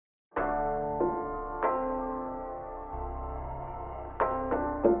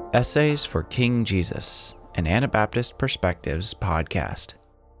Essays for King Jesus, an Anabaptist Perspectives podcast.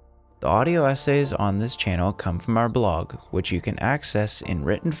 The audio essays on this channel come from our blog, which you can access in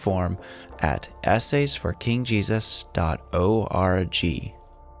written form at essaysforkingjesus.org.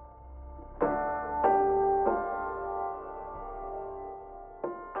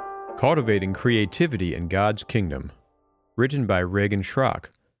 Cultivating Creativity in God's Kingdom, written by Reagan Schrock,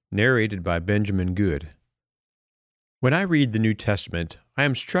 narrated by Benjamin Good. When I read the New Testament, I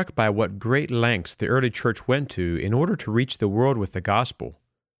am struck by what great lengths the early church went to in order to reach the world with the gospel.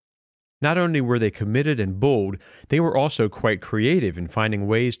 Not only were they committed and bold, they were also quite creative in finding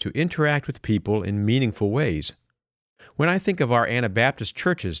ways to interact with people in meaningful ways. When I think of our Anabaptist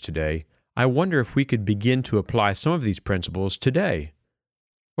churches today, I wonder if we could begin to apply some of these principles today.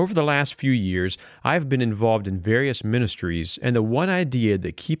 Over the last few years, I've been involved in various ministries, and the one idea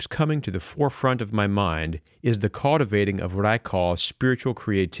that keeps coming to the forefront of my mind is the cultivating of what I call spiritual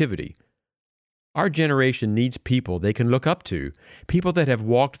creativity. Our generation needs people they can look up to, people that have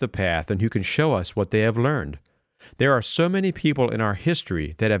walked the path and who can show us what they have learned. There are so many people in our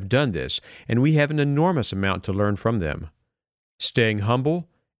history that have done this, and we have an enormous amount to learn from them. Staying humble,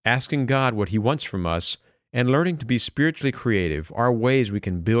 asking God what He wants from us, and learning to be spiritually creative are ways we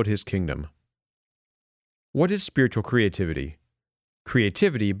can build His kingdom. What is spiritual creativity?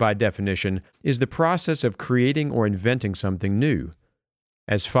 Creativity, by definition, is the process of creating or inventing something new.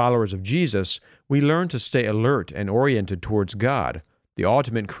 As followers of Jesus, we learn to stay alert and oriented towards God, the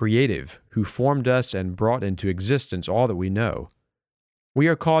ultimate creative, who formed us and brought into existence all that we know. We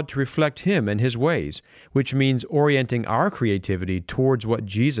are called to reflect Him and His ways, which means orienting our creativity towards what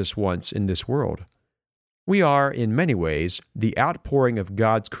Jesus wants in this world. We are, in many ways, the outpouring of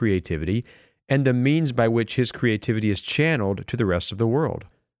God's creativity and the means by which His creativity is channeled to the rest of the world.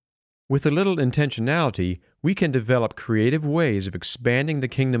 With a little intentionality, we can develop creative ways of expanding the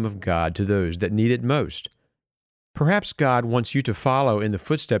kingdom of God to those that need it most. Perhaps God wants you to follow in the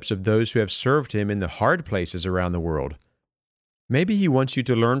footsteps of those who have served Him in the hard places around the world. Maybe He wants you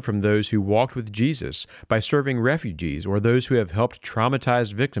to learn from those who walked with Jesus by serving refugees or those who have helped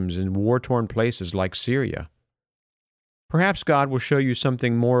traumatized victims in war-torn places like Syria. Perhaps God will show you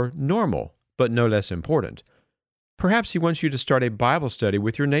something more normal, but no less important. Perhaps He wants you to start a Bible study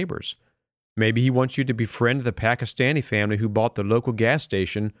with your neighbors. Maybe He wants you to befriend the Pakistani family who bought the local gas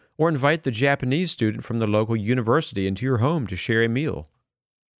station or invite the Japanese student from the local university into your home to share a meal.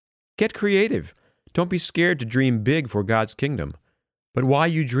 Get creative. Don't be scared to dream big for God's kingdom. But while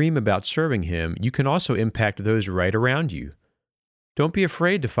you dream about serving Him, you can also impact those right around you. Don't be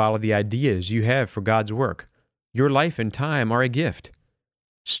afraid to follow the ideas you have for God's work. Your life and time are a gift.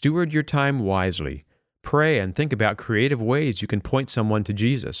 Steward your time wisely. Pray and think about creative ways you can point someone to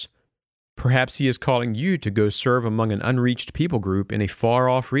Jesus. Perhaps He is calling you to go serve among an unreached people group in a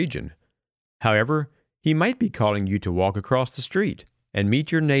far-off region. However, He might be calling you to walk across the street and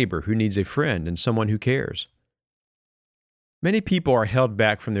meet your neighbor who needs a friend and someone who cares. Many people are held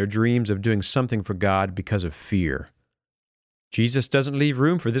back from their dreams of doing something for God because of fear. Jesus doesn't leave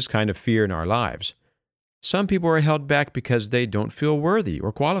room for this kind of fear in our lives. Some people are held back because they don't feel worthy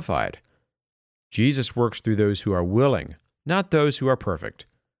or qualified. Jesus works through those who are willing, not those who are perfect.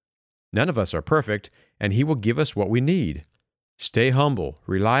 None of us are perfect, and He will give us what we need. Stay humble,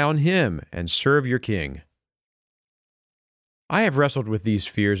 rely on Him, and serve your King. I have wrestled with these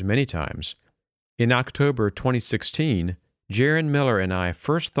fears many times. In October 2016, Jaron Miller and I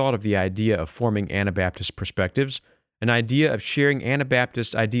first thought of the idea of forming Anabaptist Perspectives, an idea of sharing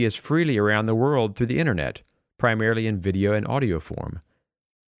Anabaptist ideas freely around the world through the internet, primarily in video and audio form.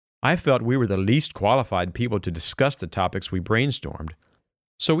 I felt we were the least qualified people to discuss the topics we brainstormed.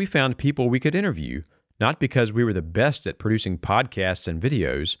 So we found people we could interview, not because we were the best at producing podcasts and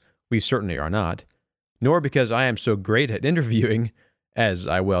videos, we certainly are not, nor because I am so great at interviewing, as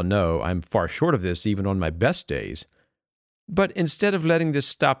I well know I'm far short of this even on my best days. But instead of letting this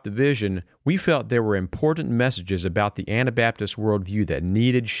stop the vision, we felt there were important messages about the Anabaptist worldview that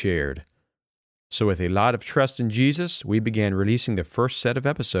needed shared. So with a lot of trust in Jesus, we began releasing the first set of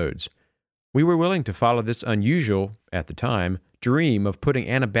episodes. We were willing to follow this unusual, at the time, dream of putting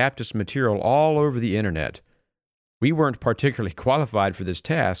Anabaptist material all over the internet. We weren't particularly qualified for this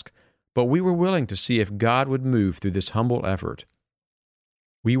task, but we were willing to see if God would move through this humble effort.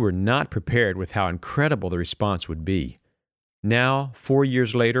 We were not prepared with how incredible the response would be. Now, 4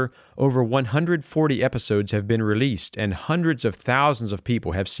 years later, over 140 episodes have been released and hundreds of thousands of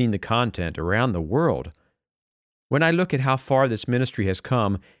people have seen the content around the world. When I look at how far this ministry has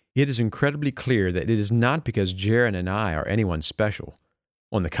come, it is incredibly clear that it is not because Jaron and I are anyone special.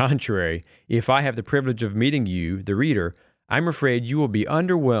 On the contrary, if I have the privilege of meeting you, the reader, I'm afraid you will be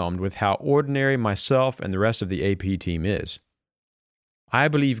underwhelmed with how ordinary myself and the rest of the AP team is. I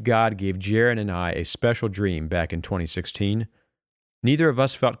believe God gave Jaron and I a special dream back in 2016. Neither of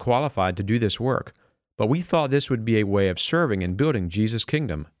us felt qualified to do this work, but we thought this would be a way of serving and building Jesus'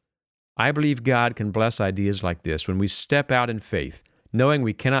 kingdom. I believe God can bless ideas like this when we step out in faith, knowing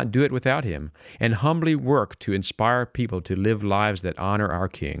we cannot do it without Him, and humbly work to inspire people to live lives that honor our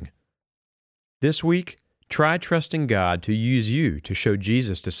King. This week, try trusting God to use you to show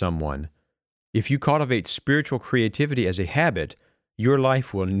Jesus to someone. If you cultivate spiritual creativity as a habit, your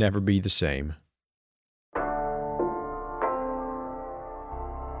life will never be the same.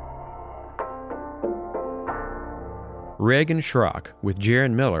 Reagan Schrock, with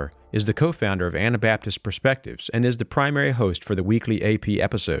Jaron Miller, is the co-founder of Anabaptist Perspectives and is the primary host for the weekly AP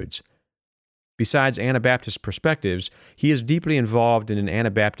episodes. Besides Anabaptist Perspectives, he is deeply involved in an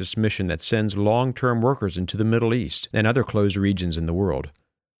Anabaptist mission that sends long-term workers into the Middle East and other closed regions in the world.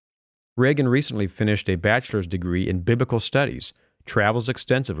 Reagan recently finished a bachelor's degree in biblical studies, travels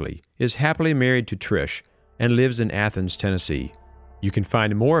extensively, is happily married to Trish, and lives in Athens, Tennessee. You can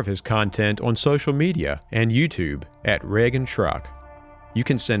find more of his content on social media and YouTube at Reagan Schrock. You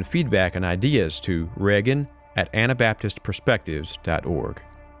can send feedback and ideas to reagan@anabaptistperspectives.org.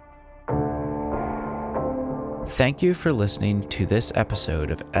 Thank you for listening to this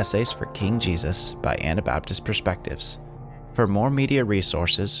episode of Essays for King Jesus by Anabaptist Perspectives. For more media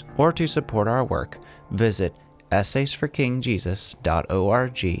resources or to support our work, visit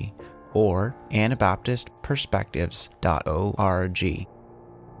essaysforkingjesus.org or anabaptistperspectives.org.